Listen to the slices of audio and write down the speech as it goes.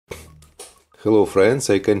Hello friends,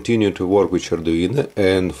 I continue to work with Arduino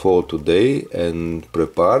and for today and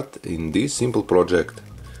prepared in this simple project.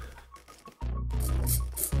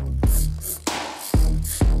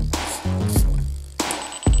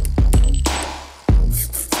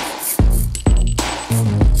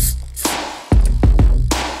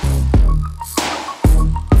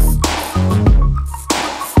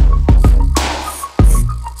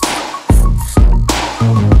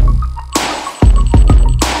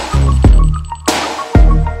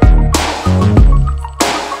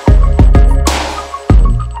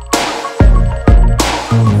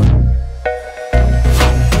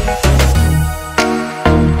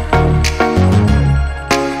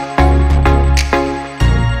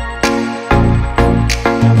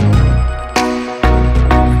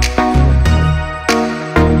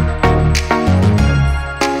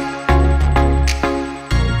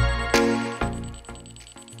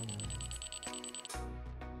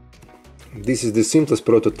 This is the simplest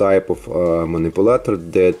prototype of a manipulator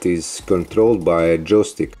that is controlled by a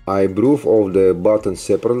joystick. I broke off the buttons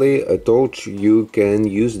separately. I told you can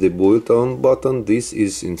use the built-on button. This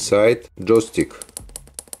is inside joystick.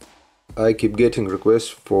 I keep getting requests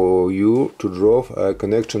for you to draw a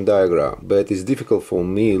connection diagram, but it's difficult for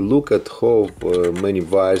me. Look at how many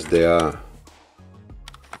wires there are.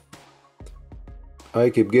 I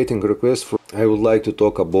keep getting requests for. I would like to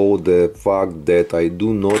talk about the fact that I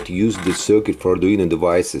do not use the circuit for Arduino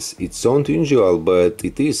devices. It sounds unusual, but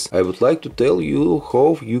it is. I would like to tell you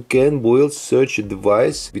how you can build such a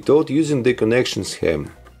device without using the connection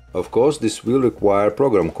scheme. Of course, this will require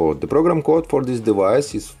program code. The program code for this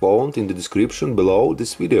device is found in the description below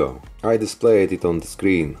this video. I displayed it on the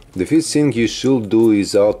screen. The first thing you should do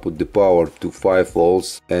is output the power to 5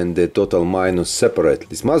 volts and the total minus separate.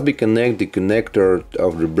 This must be connect the connector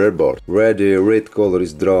of the breadboard, where the red color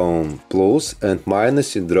is drawn plus and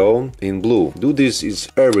minus is drawn in blue. Do this in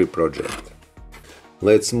every project.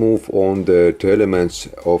 Let's move on to elements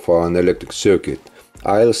of an electric circuit.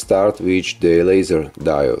 I'll start with the laser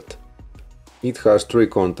diode. It has 3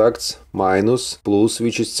 contacts, minus, plus,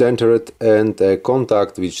 which is centered, and a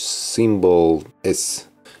contact with symbol S.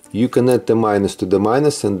 You connect the minus to the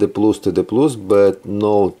minus and the plus to the plus, but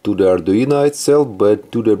not to the Arduino itself,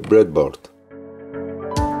 but to the breadboard.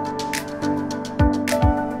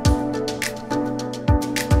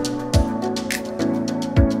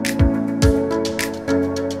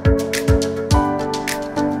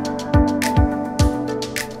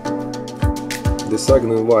 The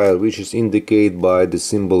signal wire, which is indicated by the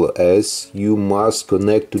symbol S, you must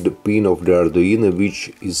connect to the pin of the Arduino,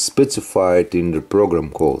 which is specified in the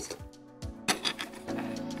program code.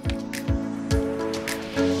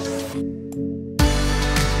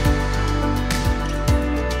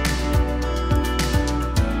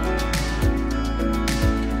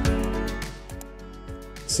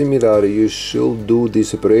 Similarly, you should do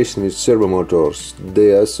this operation with servo motors.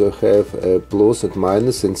 They also have a plus and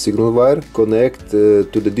minus and signal wire connect to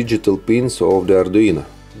the digital pins of the Arduino.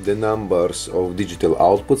 The numbers of digital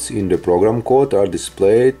outputs in the program code are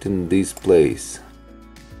displayed in this place,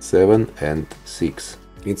 7 and 6.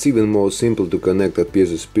 It's even more simple to connect a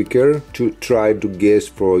piezo speaker. To try to guess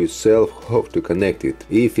for yourself how to connect it.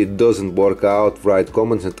 If it doesn't work out, write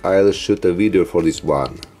comments and I'll shoot a video for this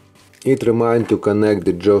one. It reminds to connect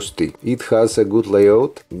the joystick. It has a good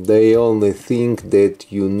layout. They only think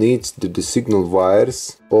that you need the signal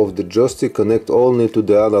wires of the joystick connect only to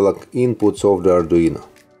the analog inputs of the Arduino.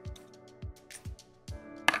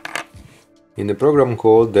 In the program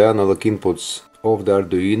code, the analog inputs of the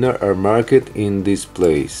Arduino are marked in this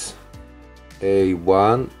place,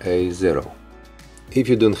 A1, A0. If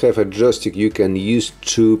you don't have a joystick, you can use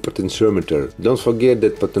 2 potentiometers. Don't forget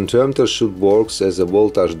that potentiometer should work as a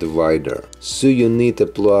voltage divider. So you need a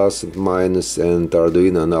plus and minus and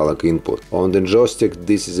Arduino analog input. On the joystick,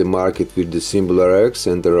 this is a market with the symbol RX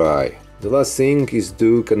and RI. The last thing is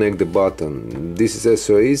to connect the button. This is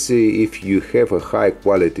so easy if you have a high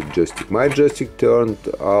quality joystick. My joystick turned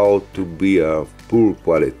out to be a poor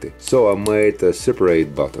quality, so I made a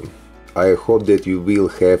separate button. I hope that you will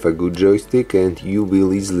have a good joystick and you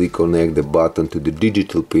will easily connect the button to the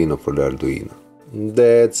digital pin of the Arduino.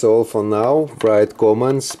 That's all for now. Write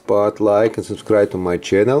comments, like and subscribe to my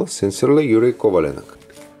channel. Sincerely, Yuri Kovalenok.